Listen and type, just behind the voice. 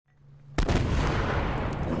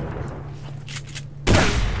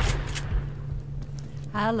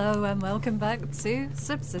Hello and welcome back to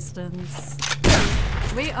Subsistence.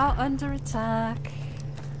 We are under attack.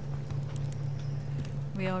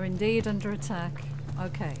 We are indeed under attack.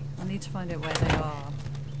 Okay, I need to find out where they are.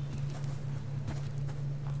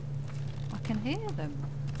 I can hear them.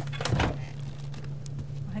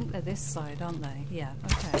 I think they're this side, aren't they? Yeah,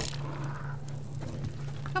 okay.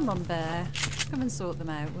 Come on, bear. Come and sort them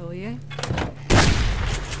out, will you?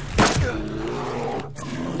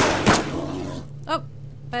 Oh!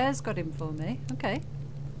 Bear's got him for me. Okay.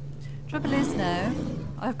 Trouble is now,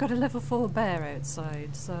 I've got a level 4 bear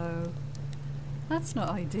outside, so that's not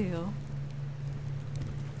ideal.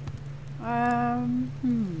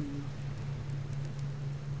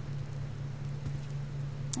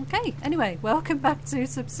 Okay, anyway, welcome back to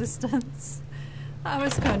Subsistence. That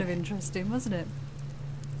was kind of interesting, wasn't it?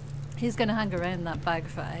 He's going to hang around that bag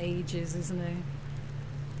for ages, isn't he?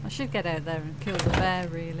 I should get out there and kill the bear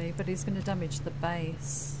really, but he's going to damage the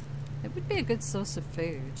base. It would be a good source of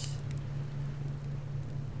food.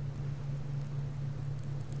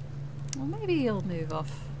 Well, maybe he'll move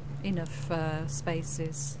off enough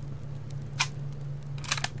spaces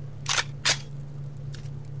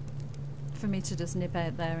for me to just nip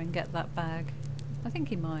out there and get that bag. I think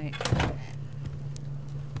he might.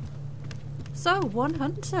 So, one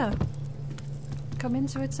hunter coming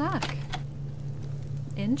to attack.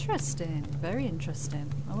 Interesting, very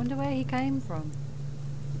interesting. I wonder where he came from.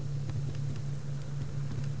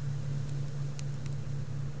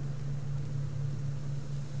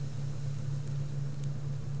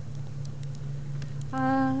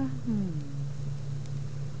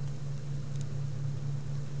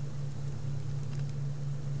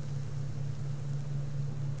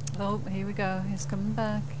 Oh, here we go. He's coming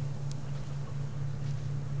back.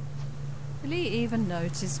 Will he even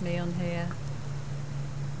notice me on here?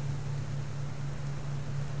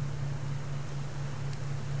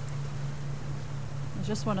 I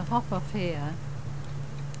just want to hop off here,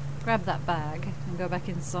 grab that bag and go back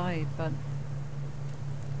inside, but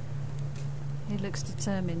he looks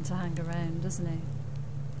determined to hang around, doesn't he?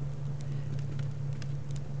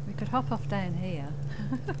 We could hop off down here.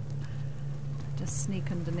 Just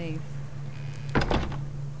sneak underneath.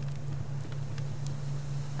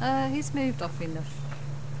 He's moved off enough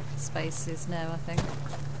spaces now, I think,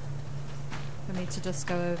 for me to just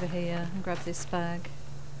go over here and grab this bag.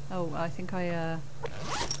 Oh, I think I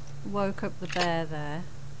woke up the bear there.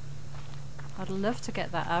 I'd love to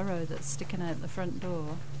get that arrow that's sticking out the front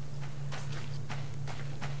door.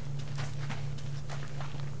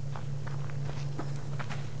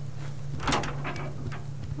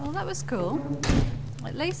 Well, that was cool.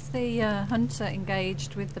 At least the hunter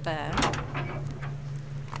engaged with the bear.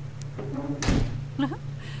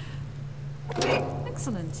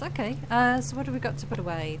 Excellent, okay. So what have we got to put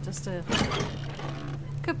away? Just a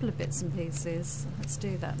couple of bits and pieces. Let's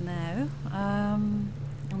do that now. And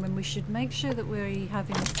then we should make sure that we have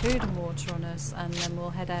enough food and water on us, and then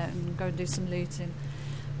we'll head out and go and do some looting.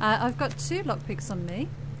 I've got 2 lockpicks on me.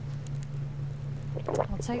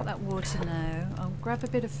 I'll take that water now. I'll grab a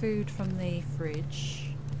bit of food from the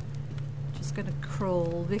fridge. Just going to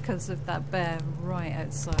crawl because of that bear right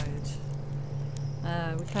outside.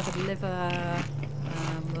 We've had a liver,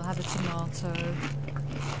 we'll have a tomato,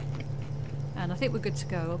 and I think we're good to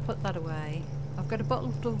go. I'll put that away. I've got a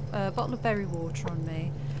bottle of berry water on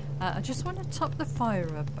me. I just want to top the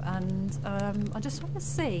fire up, and I just want to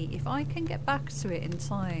see if I can get back to it in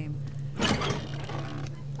time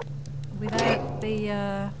without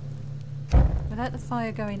the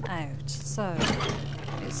fire going out. So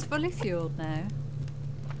it's fully fueled now.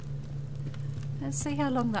 Let's see how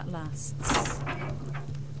long that lasts.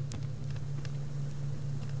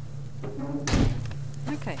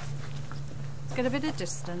 Okay, let's get a bit of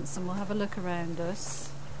distance and we'll have a look around us.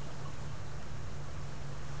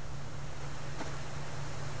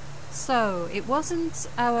 So, it wasn't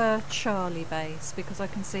our Charlie base because I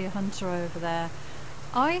can see a hunter over there.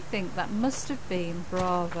 I think that must have been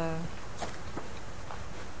Bravo.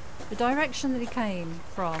 The direction that he came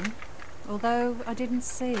from, although I didn't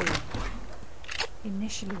see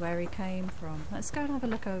initially where he came from. Let's go and have a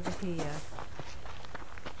look over here.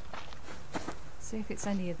 See if it's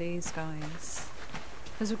any of these guys.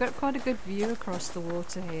 Because we've got quite a good view across the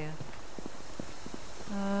water here.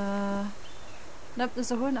 Nope,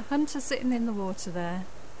 there's a hunter sitting in the water there.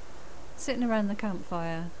 Sitting around the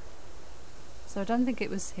campfire. So I don't think it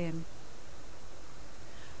was him.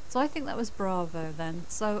 So I think that was Bravo then.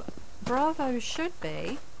 So Bravo should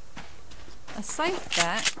be a safe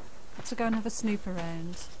bet to go and have a snoop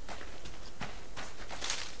around.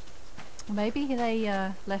 Maybe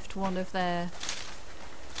they left one of their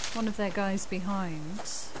one of their guys behind.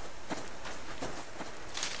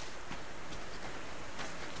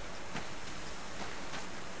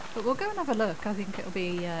 But we'll go and have a look. I think it'll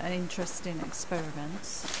be an interesting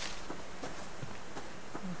experiment.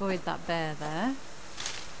 Avoid that bear there.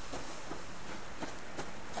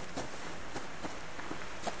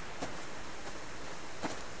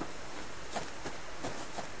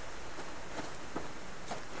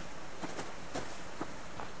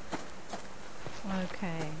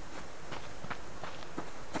 Okay.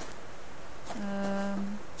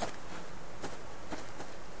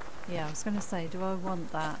 Yeah, I was going to say, do I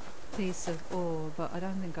want that piece of ore? But I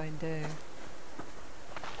don't think I do.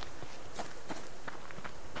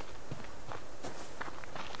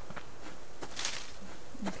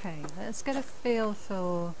 Okay, let's get a feel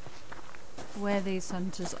for where these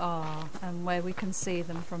hunters are and where we can see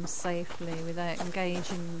them from safely without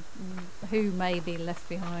engaging who may be left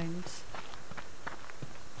behind.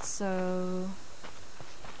 So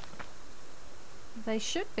they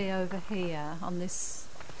should be over here on this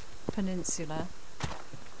peninsula.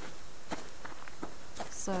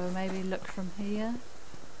 So maybe look from here.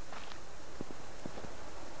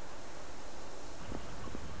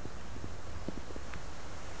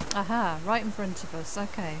 Aha, right in front of us,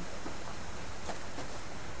 okay.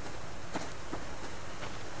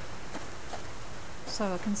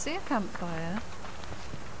 So I can see a campfire.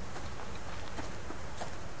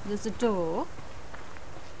 There's a door,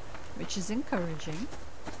 which is encouraging.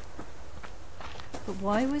 But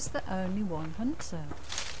why was there only one hunter?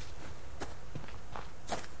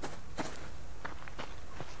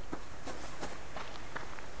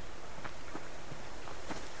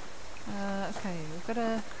 Okay, we've got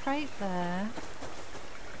a crate there.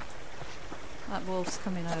 That wolf's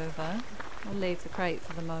coming over. I'll leave the crate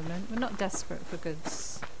for the moment. We're not desperate for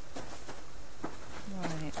goods.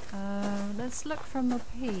 Right, let's look from up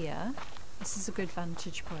here. This is a good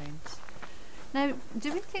vantage point. Now,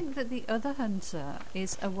 do we think that the other hunter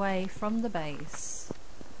is away from the base?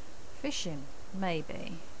 Fishing?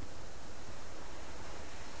 Maybe.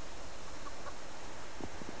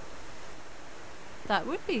 That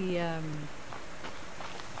would be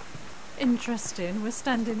interesting. We're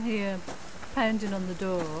standing here pounding on the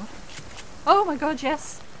door. Oh my god,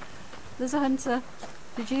 yes! There's a hunter.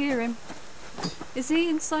 Did you hear him? Is he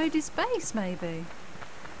inside his base, maybe?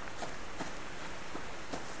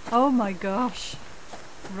 Oh my gosh.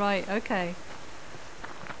 Right, okay.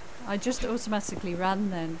 I just automatically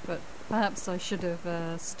ran then, but perhaps I should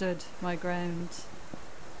have stood my ground.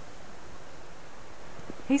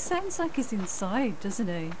 He sounds like he's inside, doesn't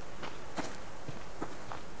he?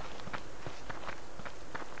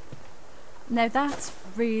 Now that's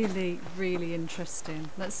really, really interesting.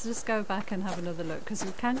 Let's just go back and have another look, because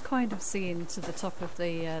we can kind of see into the top of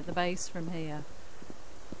the base from here.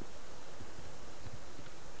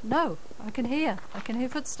 No, I can hear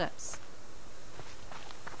footsteps.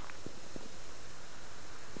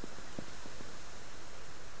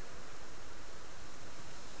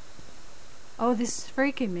 Oh, this is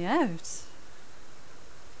freaking me out.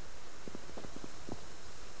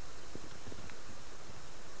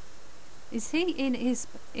 Is he in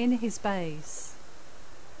his base?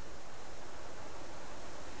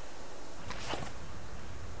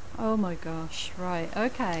 Oh my gosh, right,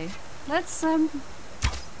 okay. Let's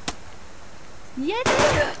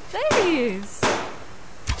yeah, there he is!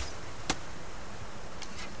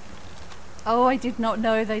 Oh, I did not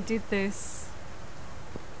know they did this.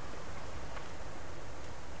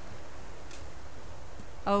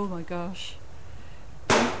 Oh my gosh.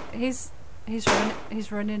 He's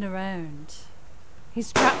running around.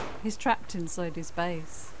 He's trapped inside his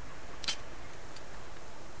base.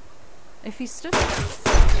 If he stood...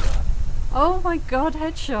 Oh my god,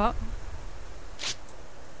 headshot.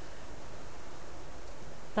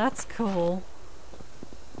 That's cool.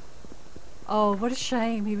 Oh, what a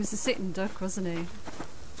shame. He was a sitting duck, wasn't he?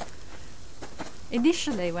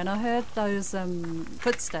 Initially, when I heard those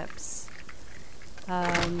footsteps,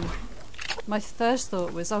 my first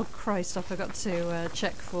thought was, oh Christ, I forgot to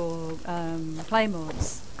check for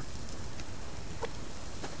claymores.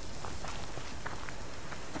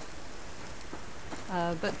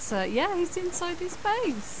 But yeah, he's inside his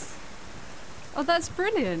base. Oh, that's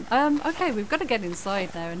brilliant. Okay, we've got to get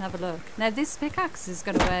inside now and have a look. Now this pickaxe is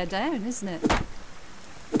going to wear down, isn't it?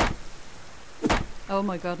 Oh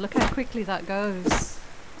my god, look how quickly that goes.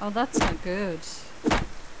 Oh, that's not good.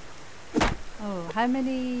 Oh, how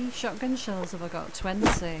many shotgun shells have I got?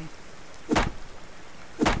 20.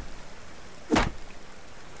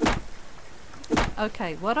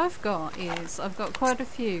 Okay, what I've got is, I've got quite a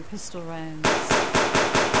few pistol rounds.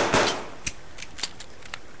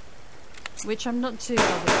 which I'm not too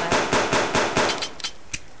bothered about.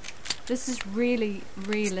 This is really,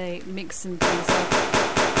 really mixing things up.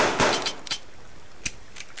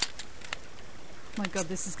 My god,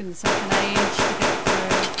 this is going to take an age to get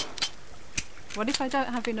through. What if I don't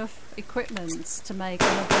have enough equipment to make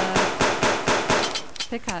another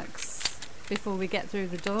pickaxe before we get through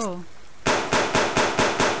the door?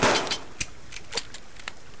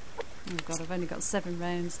 Oh god, I've only got 7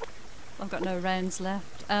 rounds. I've got no rounds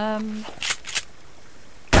left.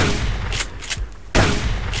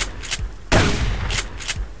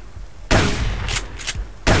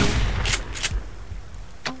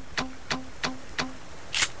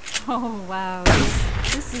 Oh wow,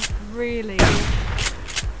 this is really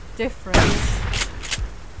different.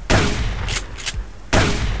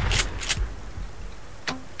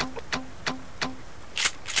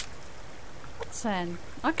 10.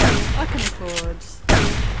 I can afford.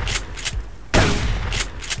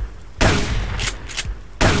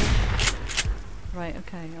 Right,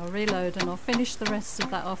 okay, I'll reload and I'll finish the rest of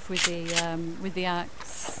that off with the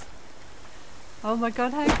axe. Oh my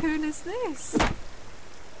god, how cool is this?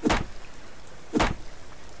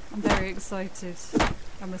 I'm very excited,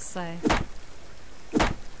 I must say.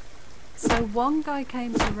 So one guy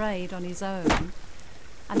came to raid on his own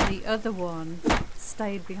and the other one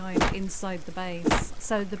stayed behind inside the base.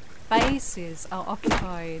 So the bases are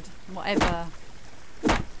occupied,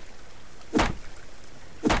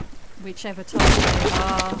 whichever type they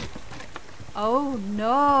are. Oh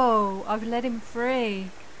no! I've let him free.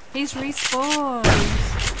 He's respawned.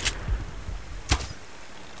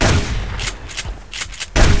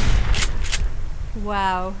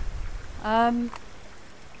 Wow.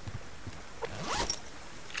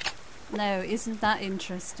 No, isn't that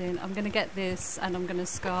interesting? I'm gonna get this and I'm gonna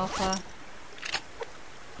scarf her.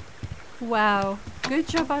 Wow. Good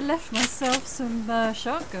job I left myself some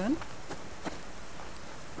shotgun.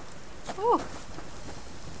 Oh.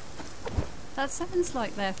 That sounds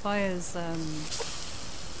like their fire's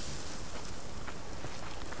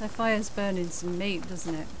burning some meat,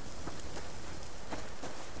 doesn't it?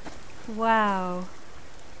 Wow.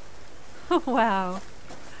 Wow.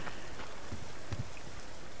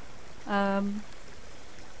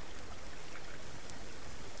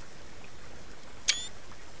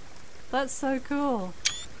 That's so cool.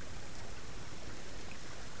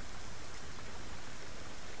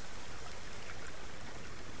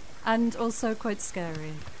 And also quite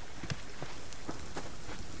scary.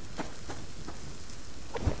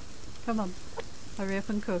 Come on, hurry up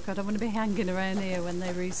and cook. I don't want to be hanging around here when they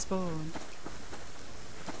respawn.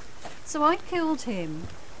 So I killed him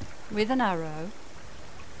with an arrow,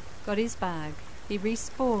 got his bag. He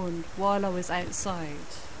respawned while I was outside,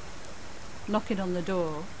 knocking on the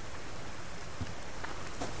door.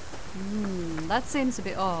 That seems a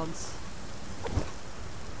bit odd.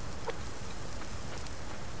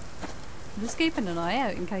 I'm just keeping an eye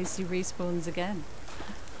out in case he respawns again.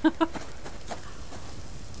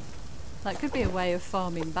 That could be a way of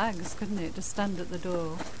farming bags, couldn't it? Just stand at the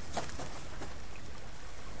door.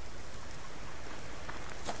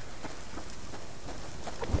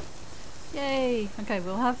 Yay! Okay,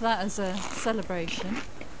 we'll have that as a celebration.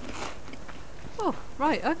 Oh,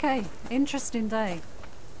 right, okay. Interesting day.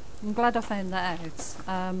 I'm glad I found that out.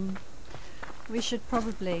 We should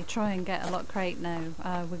probably try and get a lot crate now.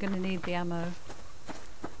 We're going to need the ammo.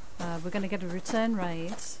 We're going to get a return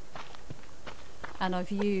raid. And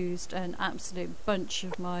I've used an absolute bunch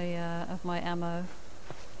of my ammo.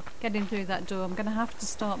 Getting through that door, I'm going to have to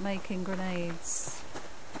start making grenades.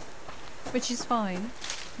 Which is fine.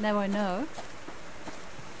 Now I know.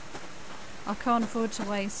 I can't afford to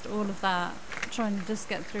waste all of that trying to just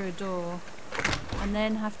get through a door and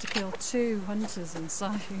then have to kill 2 hunters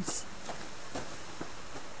inside.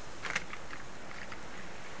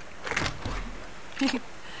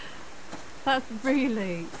 That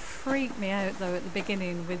really freaked me out though at the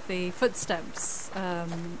beginning with the footsteps,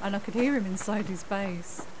 and I could hear him inside his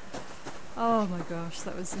base. Oh my gosh,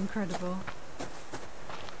 that was incredible.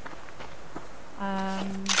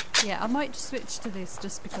 Yeah, I might switch to this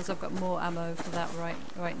just because I've got more ammo for that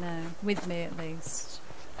right now, with me at least.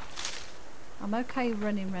 I'm okay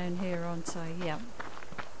running around here, aren't I? Yeah.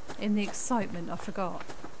 In the excitement, I forgot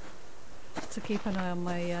to keep an eye on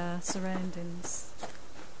my surroundings.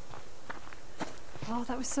 Oh,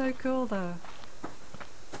 that was so cool though.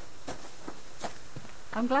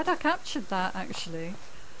 I'm glad I captured that actually.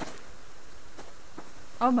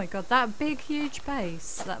 Oh my god, that big huge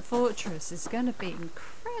base, that fortress is going to be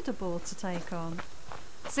incredible to take on.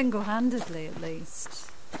 Single-handedly at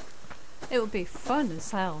least. It will be fun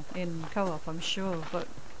as hell in co-op, I'm sure, but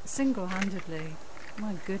single-handedly,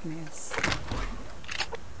 My goodness.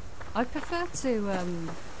 I prefer to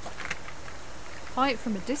fight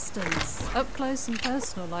from a distance. Up close and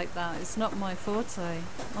personal like that is not my forte.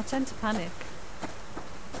 I tend to panic.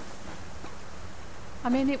 I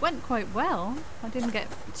mean, it went quite well. I didn't get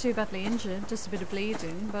too badly injured, just a bit of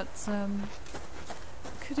bleeding, but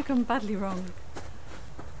could have gone badly wrong.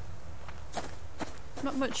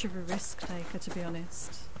 Not much of a risk taker, to be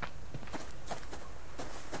honest.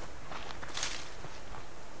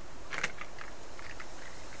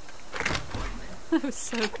 That was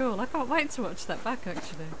so cool. I can't wait to watch that back,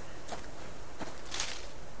 actually.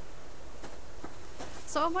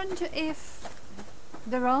 So I wonder if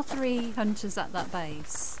there are 3 hunters at that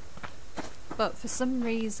base, but for some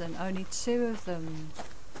reason only 2 of them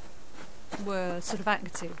were sort of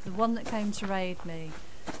active. The one that came to raid me,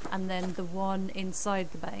 and then the one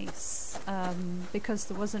inside the base, because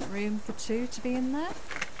there wasn't room for 2 to be in there.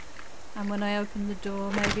 And when I opened the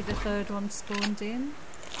door, maybe the 3rd one spawned in.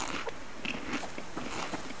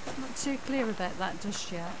 Not too clear about that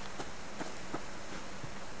just yet.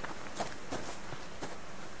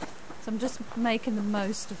 So I'm just making the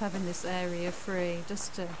most of having this area free,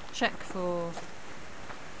 just to check for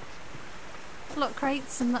lock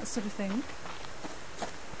crates and that sort of thing.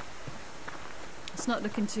 It's not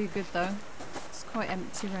looking too good though. It's quite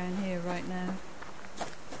empty around here right now.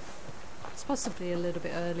 It's possibly a little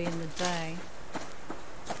bit early in the day.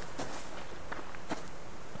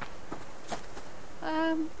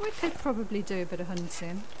 We could probably do a bit of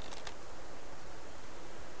hunting.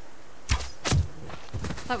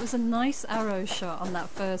 That was a nice arrow shot on that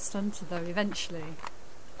first hunter though, eventually.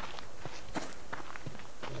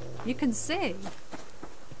 You can see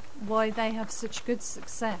why they have such good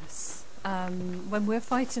success when we're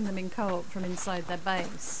fighting them in co-op from inside their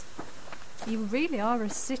base. You really are a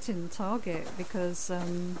sitting target because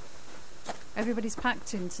everybody's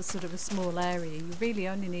packed into sort of a small area. You really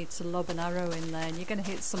only need to lob an arrow in there and you're going to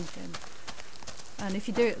hit something. And if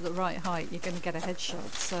you do it at the right height, you're going to get a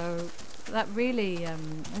headshot. So that really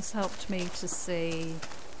has helped me to see,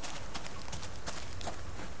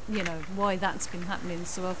 you know, why that's been happening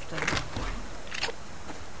so often.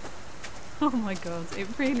 Oh my god, it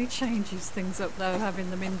really changes things up though,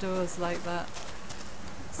 having them indoors like that.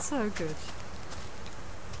 So good.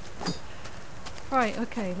 Right,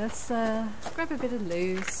 okay, let's grab a bit of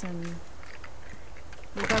loot and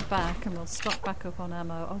we'll go back and we'll stock back up on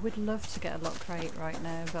ammo. I would love to get a lock crate right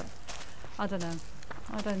now, but I don't know.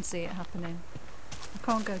 I don't see it happening. I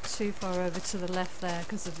can't go too far over to the left there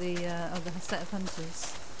because of the other set of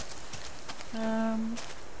hunters.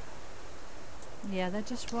 Yeah, they're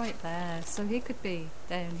just right there, so he could be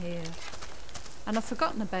down here. And I've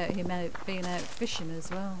forgotten about him being out fishing as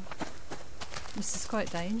well. This is quite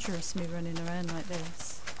dangerous, me running around like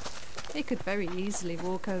this. He could very easily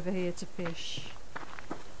walk over here to fish.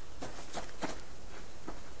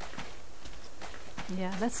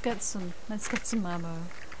 Yeah, let's get some ammo.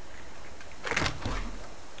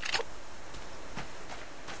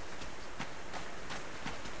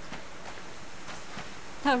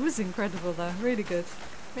 That was incredible though, really good.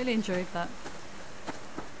 Really enjoyed that.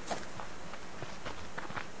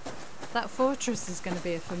 That fortress is going to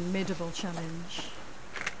be a formidable challenge.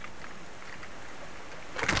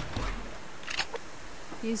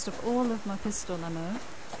 Used up all of my pistol ammo.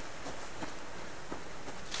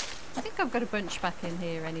 I think I've got a bunch back in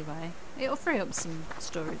here anyway. It'll free up some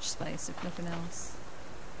storage space if nothing else.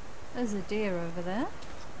 There's a deer over there.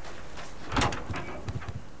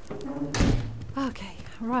 Okay,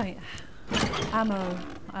 right. Ammo.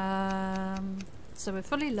 So we're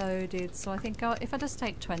fully loaded, so I think if I just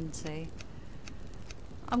take 20,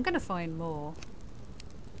 I'm going to find more.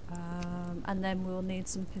 And then we'll need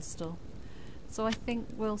some pistol. So I think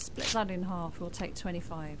we'll split that in half. We'll take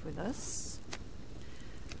 25 with us.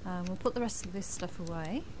 We'll put the rest of this stuff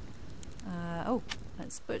away. Oh,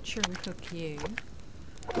 let's butcher and cook you.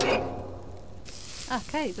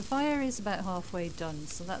 Okay, the fire is about halfway done,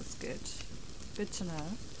 so that's good. Good to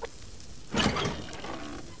know.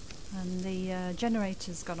 And the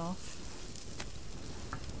generator's gone off.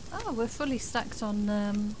 Oh, we're fully stacked on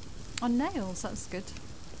nails. That's good.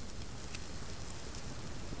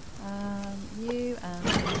 You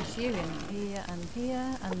and you in here and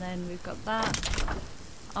here, and then we've got that.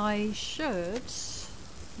 I should,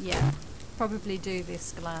 yeah, probably do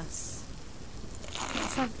this glass.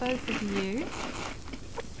 Let's have both of you.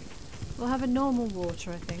 We'll have a normal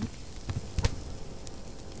water, I think.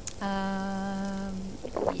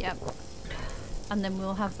 Yep. And then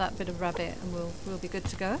we'll have that bit of rabbit and we'll be good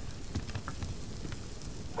to go.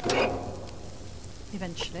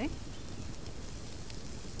 Eventually.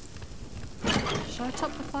 Shall I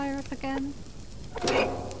top the fire up again?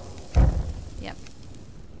 Yep.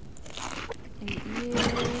 Eat you.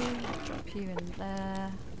 Drop you in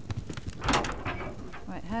there.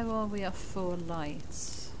 Right, how are we off for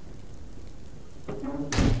light?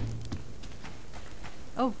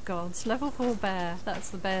 Oh god, level 4 bear.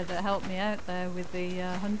 That's the bear that helped me out there with the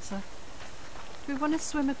hunter. Do we want to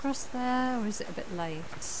swim across there, or is it a bit late?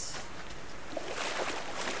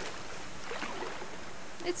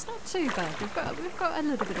 It's not too bad. We've got a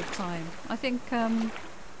little bit of time. I think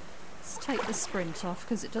let's take the sprint off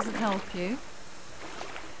because it doesn't help you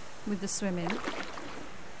with the swimming.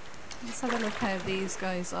 Let's have a look how these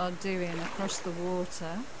guys are doing across the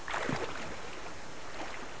water.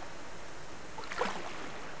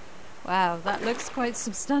 Wow, that looks quite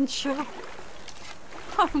substantial.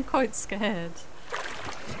 I'm quite scared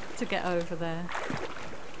to get over there.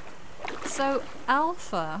 So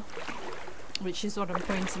Alpha, which is what I'm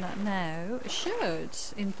pointing at now, should,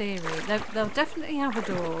 in theory, they'll definitely have a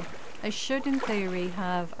door. They should, in theory,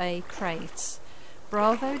 have a crate.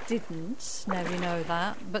 Bravo didn't, now we know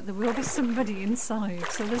that, but there will be somebody inside.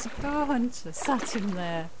 So there's a poor hunter sat in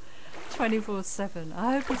there 24/7.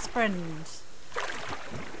 I hope his friend.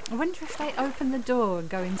 I wonder if they open the door and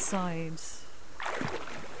go inside.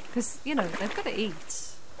 Because, you know, they've got to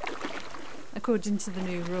eat, according to the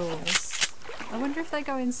new rules. I wonder if they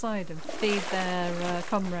go inside and feed their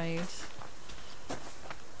comrade.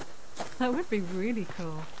 That would be really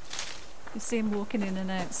cool. You see him walking in and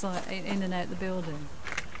outside, in and out the building.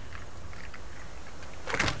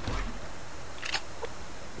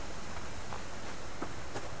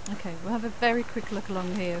 Okay, we'll have a very quick look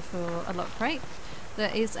along here for a lock crate.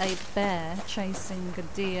 There is a bear chasing a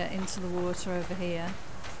deer into the water over here.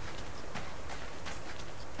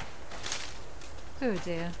 Oh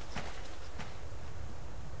dear.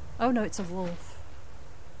 Oh no, it's a wolf.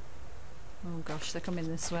 Oh gosh, they're coming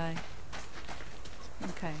this way.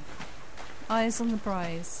 Okay. Eyes on the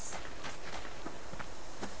prize.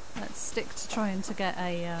 Let's stick to trying to get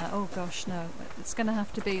a... oh gosh, no. It's going to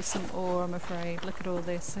have to be some ore, I'm afraid. Look at all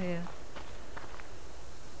this here.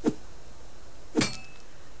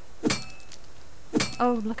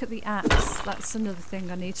 Oh, look at the axe. That's another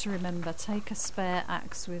thing I need to remember. Take a spare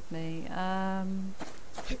axe with me.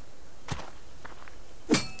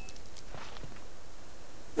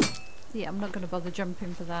 Yeah, I'm not going to bother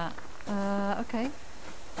jumping for that. Okay.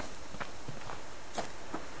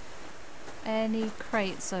 Any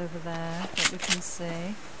crates over there that we can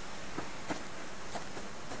see?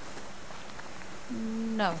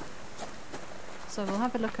 No. So we'll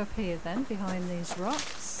have a look up here then, behind these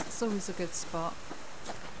rocks. It's always a good spot.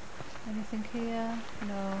 Anything here?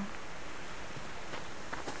 No.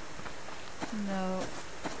 No.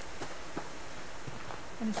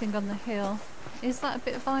 Anything on the hill? Is that a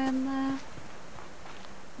bit of iron there?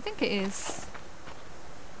 I think it is.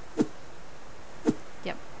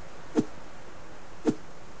 Yep.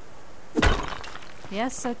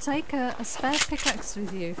 Yes, so take a spare pickaxe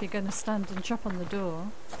with you if you're going to stand and chop on the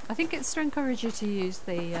door. I think it's to encourage you to use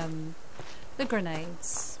the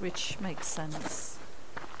grenades, which makes sense.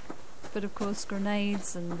 But of course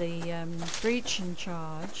grenades and the breach and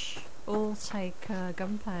charge all take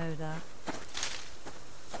gunpowder.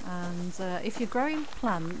 And if you're growing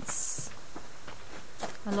plants,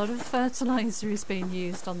 a lot of fertiliser is being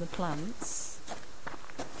used on the plants.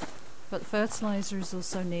 But fertiliser is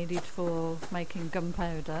also needed for making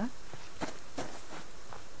gunpowder.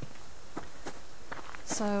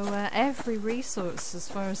 So every resource, as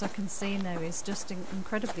far as I can see now, is just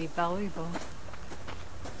incredibly valuable.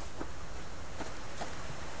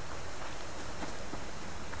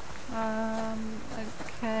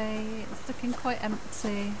 Okay, it's looking quite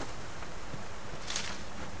empty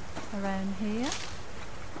around here.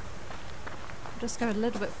 Just go a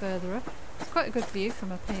little bit further up. It's quite a good view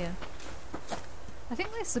from up here. I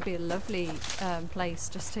think this would be a lovely place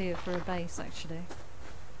just here for a base, actually.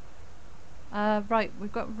 Right,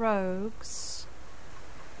 we've got rogues.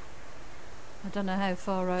 I don't know how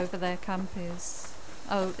far over their camp is.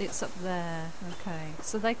 Oh, it's up there. Okay,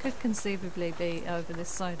 so they could conceivably be over this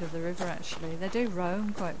side of the river, actually. They do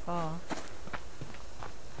roam quite far.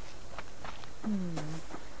 If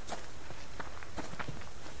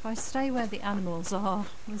I stay where the animals are,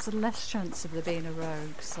 there's a less chance of there being a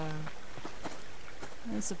rogue, so...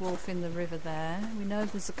 There's a wolf in the river there. We know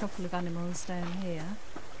there's a couple of animals down here.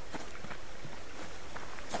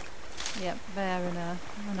 Yep, bear and a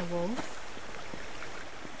wolf.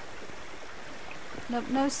 Nope,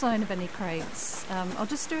 no sign of any crates. I'll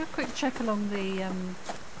just do a quick check along the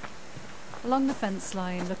fence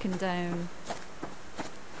line, looking down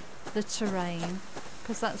the terrain,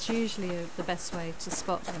 because that's usually the best way to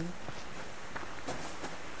spot them.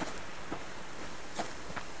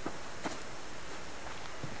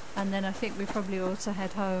 And then I think we probably ought to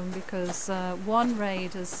head home because one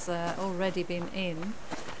raid has already been in.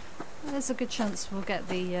 There's a good chance we'll get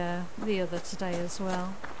the other today as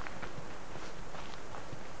well.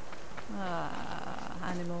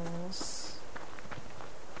 Animals.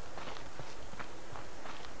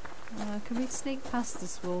 Can we sneak past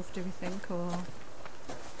this wolf, do we think, or...?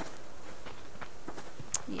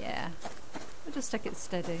 Yeah. We'll just take it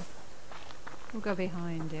steady. We'll go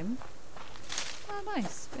behind him. Oh,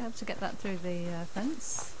 nice. Be able to get that through the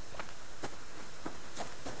fence.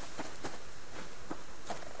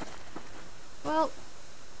 Well,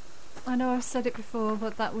 I know I've said it before,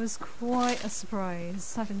 but that was quite a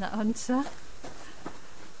surprise, having that hunter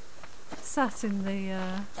sat in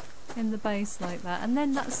the base like that, and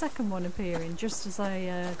then that second one appearing just as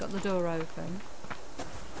I got the door open.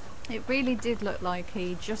 It really did look like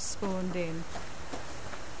he just spawned in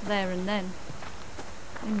there and then,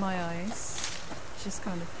 in my eyes, which is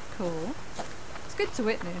kind of cool. It's good to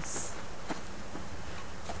witness.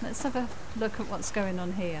 Let's have a look at what's going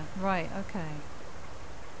on here. Right, okay.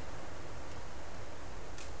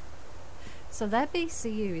 So their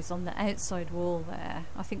BCU is on the outside wall there.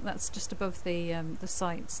 I think that's just above the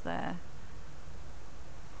sights there.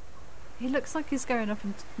 He looks like he's going up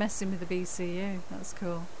and messing with the BCU. That's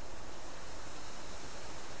cool.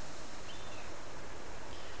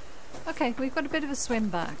 Okay, we've got a bit of a swim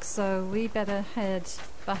back, so we better head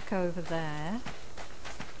back over there.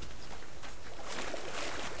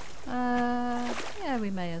 Yeah, we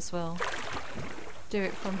may as well do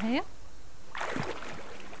it from here.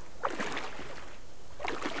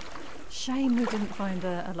 Shame we didn't find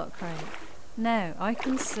a lock crate. Now, I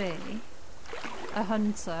can see a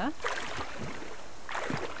hunter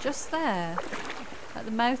just there at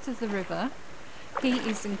the mouth of the river. He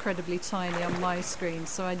is incredibly tiny on my screen,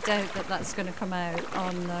 so I doubt that that's going to come out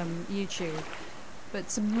on YouTube. But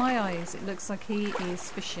to my eyes, it looks like he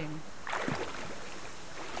is fishing.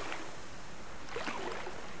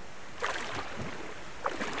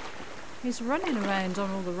 He's running around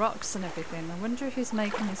on all the rocks and everything. I wonder if he's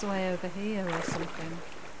making his way over here or something.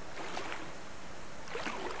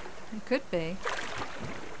 He could be.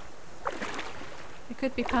 He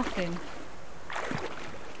could be pathing.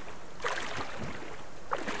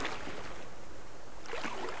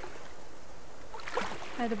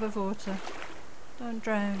 Head above water. Don't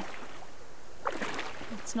drown.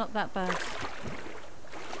 It's not that bad.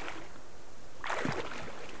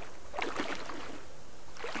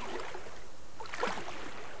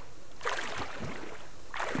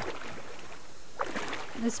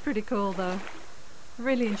 It's pretty cool though. I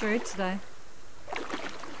really enjoyed today.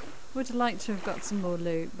 Would have liked to have got some more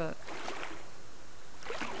loot, but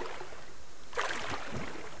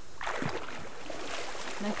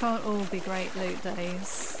they can't all be great loot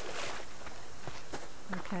days.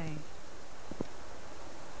 Okay.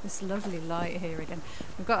 This lovely light here again.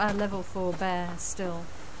 We've got our level 4 bear still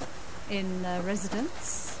in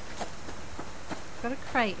residence. Got a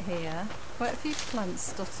crate here. Quite a few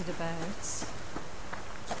plants dotted about.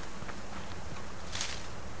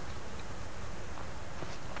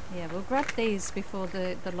 Yeah, we'll grab these before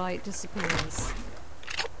the light disappears.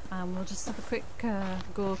 And we'll just have a quick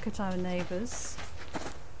gawk at our neighbours.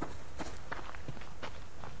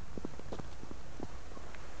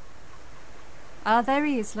 Ah, there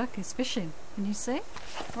he is, look, he's fishing. Can you see?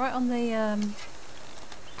 Right on the, I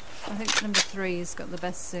think number 3's got the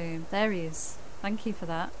best zoom. There he is. Thank you for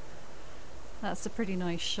that. That's a pretty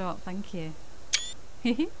nice shot, thank you.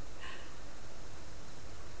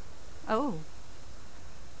 Oh.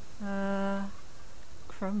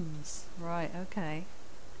 Crumbs. Right, okay.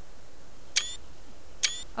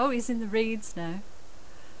 Oh, he's in the reeds now.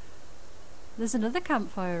 There's another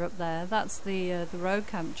campfire up there. That's the road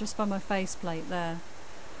camp, just by my faceplate there.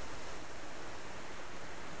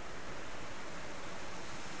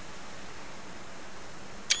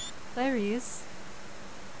 There he is.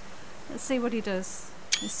 Let's see what he does.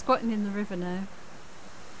 He's squatting in the river now.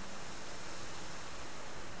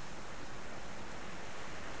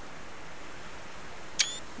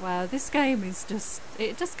 Wow, this game is just...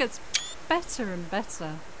 it just gets better and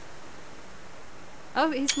better. Oh,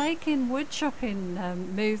 he's making wood chopping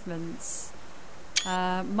movements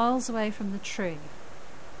miles away from the tree.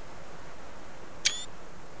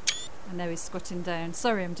 I know he's squatting down.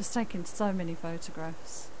 Sorry, I'm just taking so many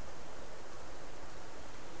photographs.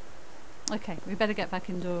 Okay, we better get back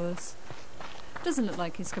indoors. Doesn't look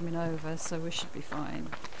like he's coming over, so we should be fine.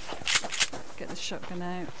 Get the shotgun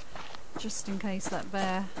out, just in case that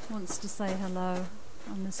bear wants to say hello.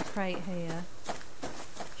 And there's a crate here.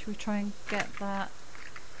 Should we try and get that?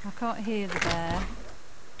 I can't hear the bear.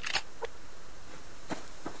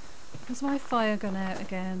 Has my fire gone out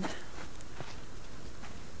again?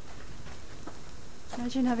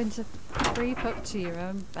 Imagine having to creep up to your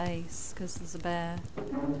own base because there's a bear.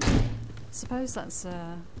 Suppose that's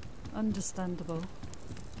understandable.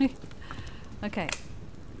 Okay.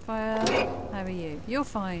 Fire, how are you? You're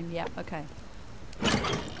fine. Yep, okay.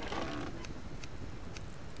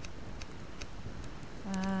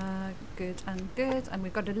 Good and good. And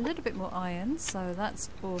we've got a little bit more iron, so that's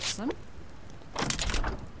awesome.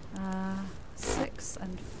 6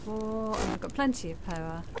 and 4, and we've got plenty of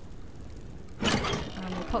power.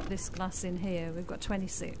 And we'll pop this glass in here. We've got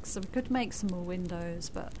 26, so we could make some more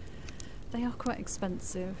windows, but they are quite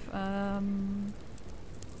expensive.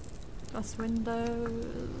 Glass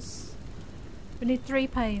windows. We need 3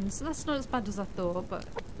 panes. So that's not as bad as I thought, but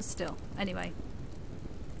still. Anyway.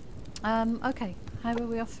 Okay. How are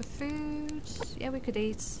we off for food? Yeah, we could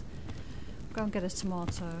eat. Go and get a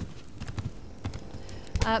tomato.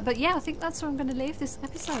 But yeah, I think that's where I'm going to leave this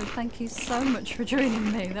episode. Thank you so much for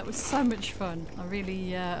joining me. That was so much fun. I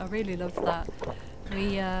really loved that.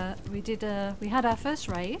 We had our first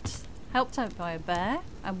raid, helped out by a bear,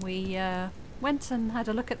 and we went and had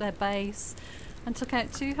a look at their base and took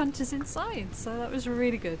out 2 hunters inside. So that was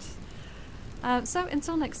really good. So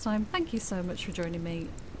until next time, thank you so much for joining me.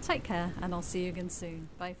 Take care, and I'll see you again soon.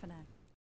 Bye for now.